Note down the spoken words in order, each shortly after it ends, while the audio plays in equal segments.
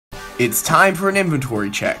It's time for an inventory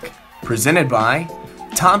check, presented by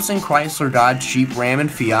Thomson Chrysler Dodge Jeep Ram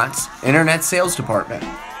and Fiat's Internet Sales Department.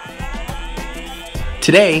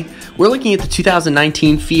 Today, we're looking at the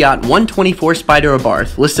 2019 Fiat 124 Spider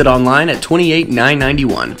Abarth, listed online at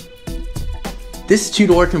 $28,991. This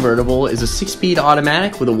two-door convertible is a 6-speed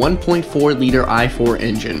automatic with a 1.4-liter i4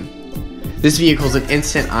 engine. This vehicle is an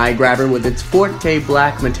instant eye-grabber with its Forte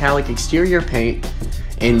black metallic exterior paint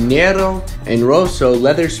and Nero and Rosso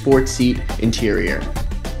leather sports seat interior.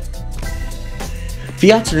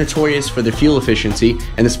 Fiats are notorious for their fuel efficiency,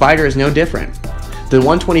 and the Spider is no different. The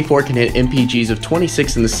 124 can hit MPGs of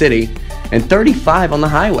 26 in the city and 35 on the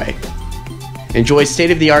highway. Enjoy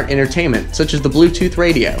state-of-the-art entertainment, such as the Bluetooth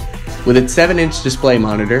radio. With its 7-inch display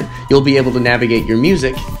monitor, you'll be able to navigate your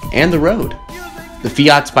music and the road. The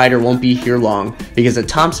Fiat Spider won't be here long, because at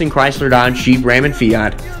Thomson Chrysler Dodge Jeep Ram and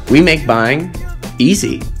Fiat, we make buying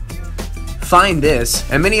easy. Find this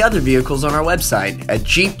and many other vehicles on our website at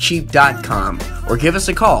jeepcheap.com or give us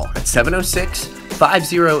a call at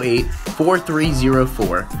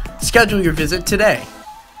 706-508-4304. Schedule your visit today.